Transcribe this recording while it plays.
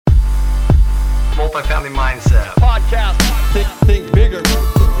Multifamily Mindset podcast. Think bigger.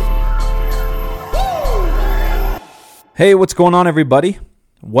 Hey, what's going on, everybody?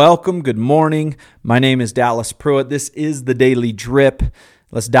 Welcome. Good morning. My name is Dallas Pruitt. This is the Daily Drip.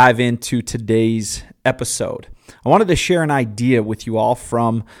 Let's dive into today's episode. I wanted to share an idea with you all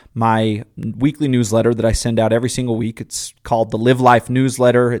from my weekly newsletter that I send out every single week. It's called the Live Life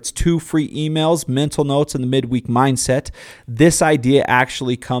Newsletter. It's 2 free emails, mental notes, and the midweek mindset. This idea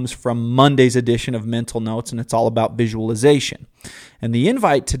actually comes from Monday's edition of Mental Notes, and it's all about visualization. And the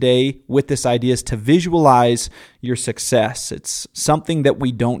invite today with this idea is to visualize your success. It's something that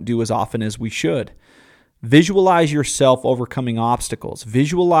we don't do as often as we should. Visualize yourself overcoming obstacles.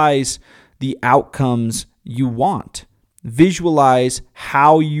 Visualize the outcomes you want. Visualize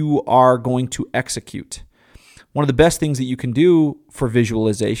how you are going to execute. One of the best things that you can do for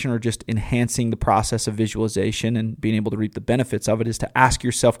visualization, or just enhancing the process of visualization and being able to reap the benefits of it, is to ask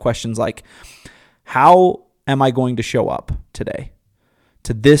yourself questions like, how am I going to show up today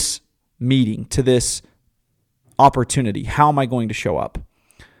to this meeting, to this opportunity? How am I going to show up?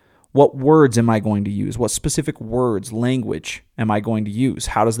 What words am I going to use? What specific words, language am I going to use?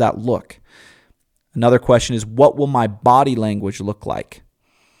 How does that look? Another question is, what will my body language look like?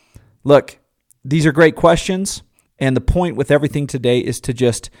 Look, these are great questions, and the point with everything today is to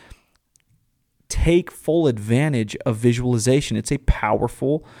just take full advantage of visualization. It's a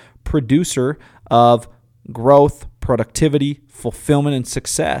powerful producer of growth, productivity, fulfillment, and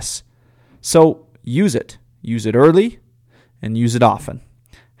success. So use it. Use it early and use it often.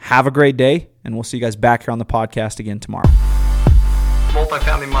 Have a great day, and we'll see you guys back here on the podcast again tomorrow.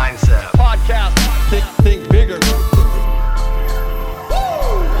 Multifamily Mindset Podcast. Think bigger.